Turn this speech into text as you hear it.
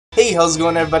Hey, how's it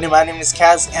going everybody? My name is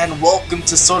Kaz and welcome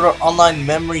to Sword Art Online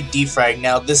Memory Defrag.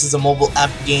 Now, this is a mobile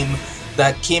app game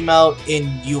that came out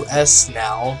in US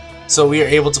now, so we are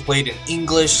able to play it in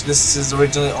English. This is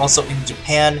originally also in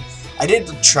Japan. I did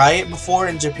try it before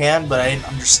in Japan, but I didn't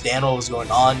understand what was going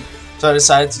on, so I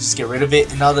decided to just get rid of it.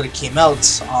 And now that it came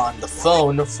out on the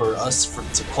phone for us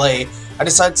to play, I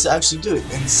decided to actually do it.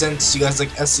 And since you guys like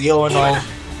SEO and all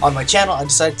on my channel, I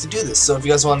decided to do this. So if you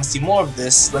guys want to see more of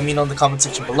this, let me know in the comment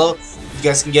section below. You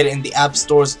guys can get it in the app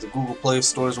stores, the Google Play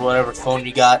stores, whatever phone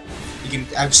you got. You can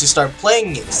actually start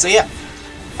playing it. So yeah,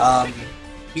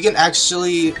 you can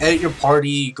actually edit your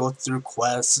party, go through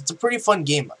quests. It's a pretty fun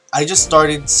game. I just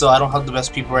started, so I don't have the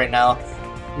best people right now.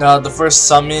 Now, the first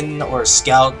summon or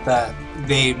scout that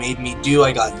they made me do,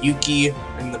 I got Yuki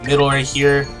in the middle right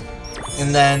here.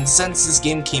 And then since this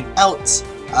game came out,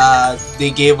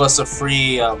 they gave us a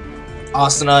free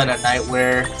Asuna and a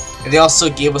Nightwear, and they also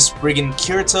gave us friggin'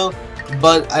 Kirito,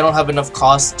 but I don't have enough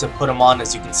cost to put them on.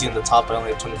 As you can see in the top, I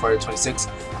only have 24 to 26.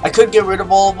 I could get rid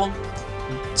of all of them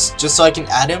just so I can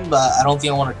add him, but I don't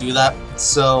think I want to do that.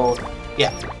 So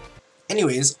yeah,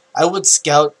 anyways, I would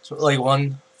scout like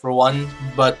 1 for 1,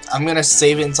 but I'm gonna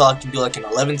save it until I can do like an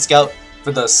 11 scout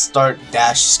for the start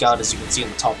dash scout, as you can see in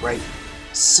the top right.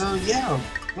 So yeah,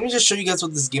 let me just show you guys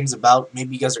what this game's about.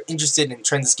 Maybe you guys are interested in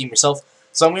trying this game yourself.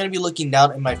 So I'm going to be looking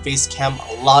down at my face cam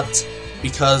a lot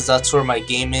because that's where my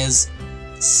game is.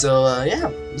 So yeah,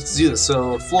 let's do this.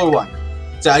 So floor 1.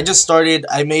 So I just started.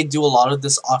 I may do a lot of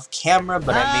this off camera,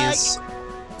 but I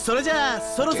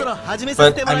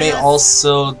may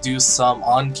also do some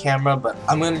on camera, but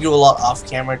I'm going to do a lot off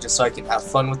camera just so I can have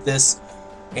fun with this.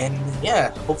 And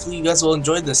yeah, hopefully you guys will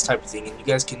enjoy this type of thing and you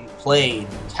guys can play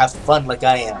and have fun like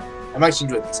I am. I'm actually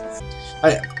enjoying this.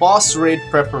 Alright, boss raid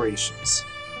preparations.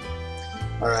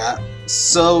 Alright,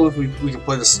 so if we can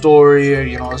play the story,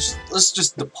 you know, let's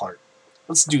just depart.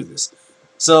 Let's do this.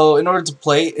 So in order to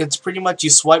play, it's pretty much you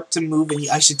swipe to move and you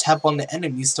actually tap on the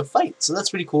enemies to fight. So that's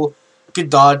pretty cool. You can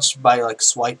dodge by like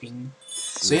swiping.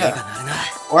 So yeah,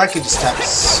 or I could just tap.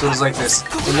 So it's like this.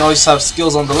 And you always have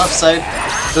skills on the left side.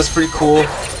 That's pretty cool.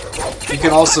 You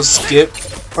can also skip,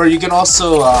 or you can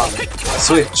also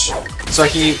switch. So I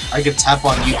can tap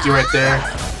on Yuki right there,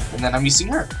 and then I'm using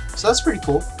her. So that's pretty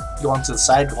cool. Go on to the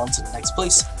side, go on to the next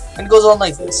place, and it goes on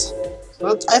like this.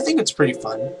 So I think it's pretty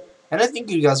fun, and I think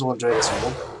you guys will enjoy this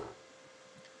one.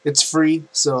 It's free,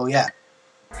 so yeah.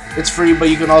 It's free, but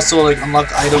you can also like unlock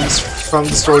items from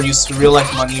the store, use real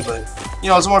life money, but you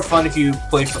know, it's more fun if you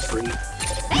play for free.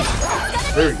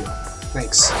 There we go.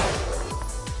 Thanks.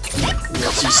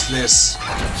 Let's use this.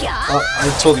 Oh, I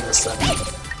totally missed that.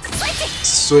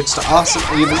 Switch to awesome.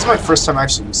 Yeah, this is my first time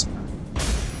actually using her.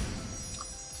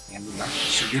 And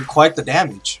she did quite the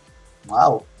damage.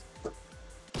 Wow.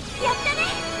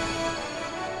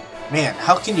 Man,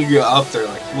 how can you go up there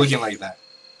like looking like that?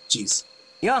 Jeez.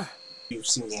 Yeah. You've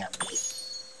seen the anime.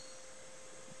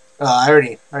 I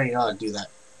already know how to do that.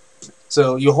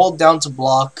 So you hold down to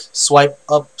block, swipe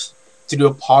up to do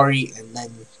a parry, and then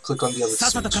click on the other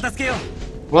switch.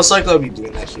 Most likely I'll be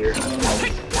doing that here.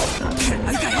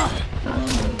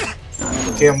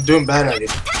 Okay, I'm doing bad at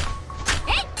it.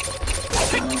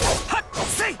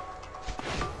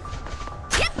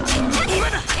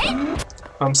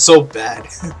 I'm so bad.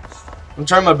 I'm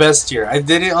trying my best here. I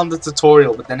did it on the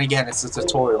tutorial, but then again, it's a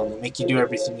tutorial and they make you do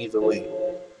everything either way.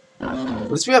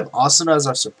 At least we have Asuna as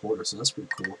our supporter, so that's pretty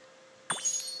cool.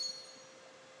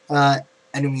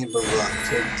 Enemy in the rock.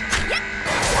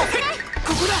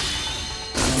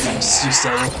 Just use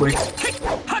that real quick.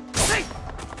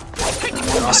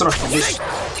 Asuna finished.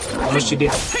 Oh, she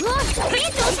did.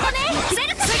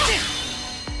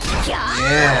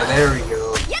 Yeah, there we go.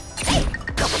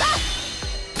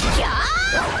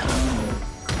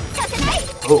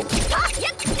 Oh.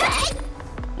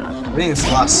 I think it's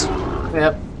lost.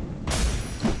 Yep.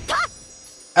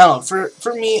 I don't know,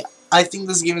 for me, I think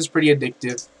this game is pretty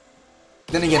addictive.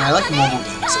 Then again, I like mobile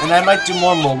games, and I might do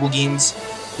more mobile games,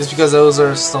 just because those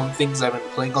are some things I've been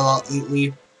playing a lot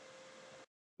lately.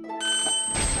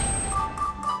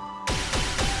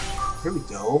 Here we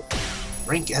go.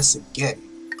 Rank S again.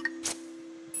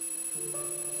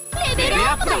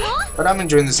 But I'm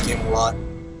enjoying this game a lot.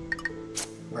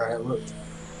 Alright, look.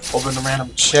 Open a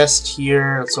random chest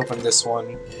here. Let's open this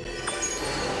one.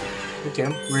 Okay,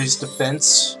 raise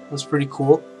defense. That's pretty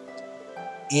cool.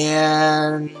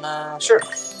 And sure.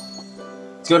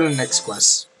 Let's go to the next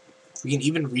quest. We can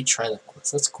even retry that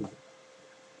quest. That's cool.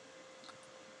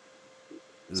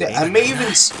 So yeah, I may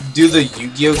even do the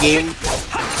Yu-Gi-Oh game.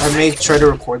 I may try to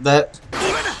record that.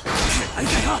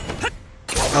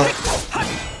 Oh.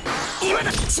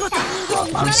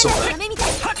 I'm so bad.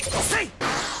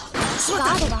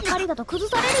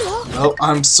 Oh,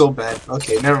 I'm so bad.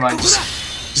 Okay, never mind.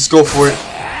 Just go for it.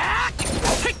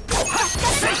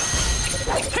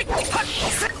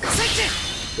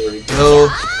 There we go.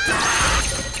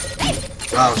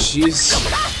 Wow, she's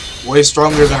way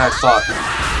stronger than I thought.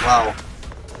 Wow.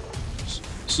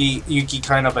 Yuki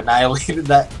kind of annihilated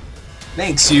that.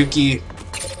 Thanks, Yuki.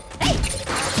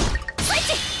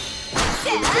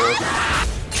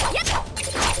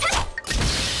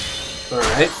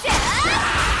 Alright.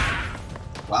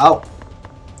 Wow.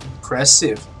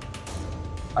 Impressive.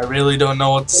 I really don't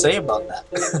know what to say about that.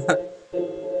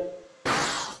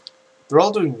 They're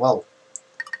all doing well.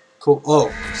 Cool. Oh,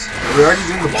 are we already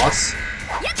doing the boss?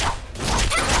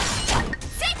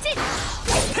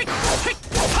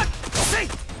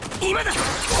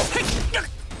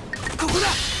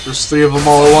 There's 3 of them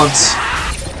all at once.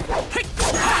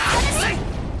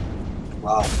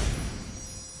 Wow.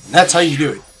 And that's how you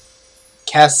do it.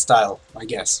 Cast style, I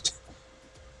guess.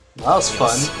 Well, that was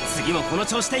fun.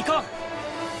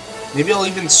 Maybe I'll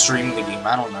even stream the game,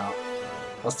 I don't know.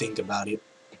 I'll think about it.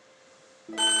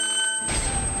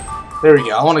 There we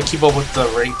go, I want to keep up with the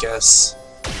rank S.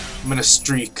 I'm in a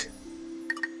streak.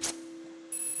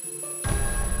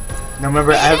 Now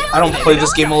remember, I don't play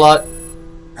this game a lot.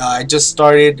 I just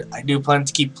started. I do plan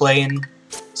to keep playing.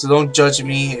 So don't judge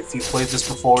me if you played this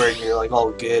before and you're like,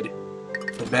 oh good.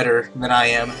 You're better than I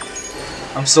am.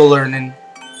 I'm still learning.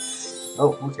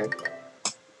 Oh, okay.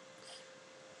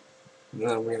 And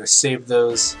then we're gonna save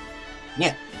those.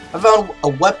 Yeah, I found a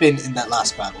weapon in that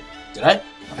last battle. Did I?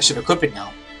 I should equip it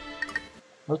now.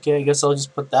 Okay, I guess I'll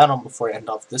just put that on before I end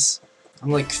off this. I'm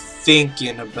like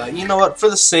thinking about, you know what, for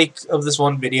the sake of this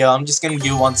one video, I'm just gonna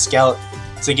do 1 scout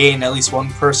to gain at least 1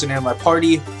 person in my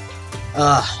party.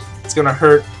 It's gonna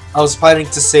hurt. I was planning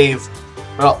to save,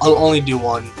 but I'll only do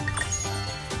 1.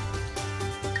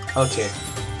 Okay,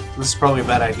 this is probably a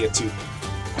bad idea too.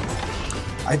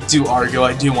 I do Argo,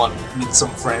 I do want to meet some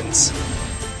friends.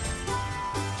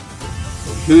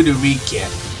 Who do we get?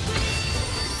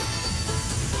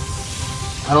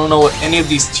 I don't know what any of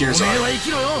these tiers are. Oh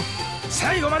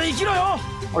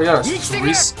yeah,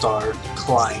 3-star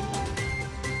climb.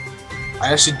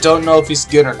 I actually don't know if he's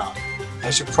good or not. I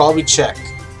should probably check.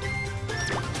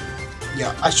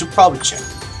 Yeah, I should probably check.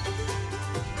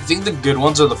 I think the good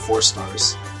ones are the 4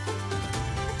 stars.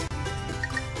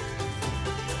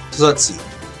 So let's see.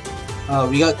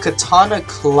 We got Katana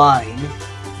Klein.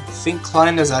 I think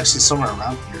Klein is actually somewhere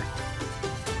around here.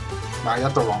 No, I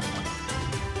got the wrong one.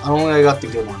 I don't think I got the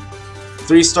good one.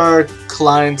 3-star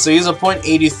Klein, so he's a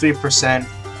 0.83%.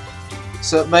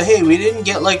 So, but hey, we didn't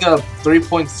get like a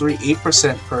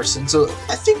 3.38% person, so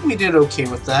I think we did okay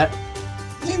with that.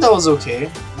 I think that was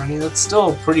okay. I mean, that's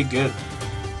still pretty good.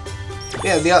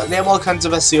 Yeah, they have all kinds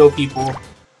of SEO people,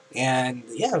 and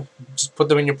yeah, just put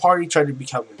them in your party, try to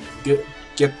become good,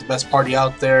 get the best party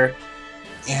out there,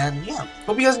 and yeah,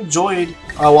 hope you guys enjoyed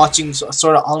watching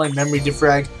sort of online memory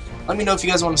defrag. Let me know if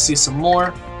you guys want to see some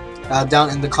more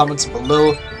down in the comments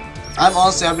below. I'm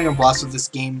honestly having a blast with this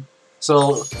game,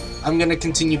 so I'm gonna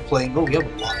continue playing. Oh, we have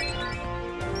a lot.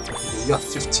 We got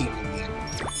 15 in the end.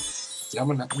 Yeah, I'm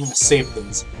gonna save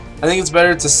things. I think it's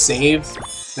better to save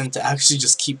than to actually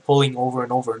just keep pulling over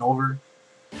and over and over,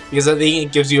 because I think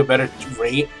it gives you a better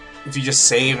rate if you just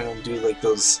save and then do like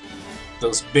those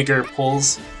bigger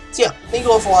pulls. So yeah, thank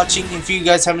you all for watching. If you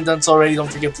guys haven't done so already, don't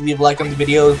forget to leave a like on the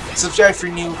video, subscribe if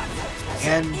you're new,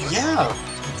 and yeah,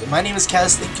 my name is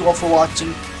Kaz. Thank you all for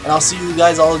watching, and I'll see you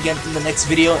guys all again in the next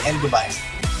video, and goodbye.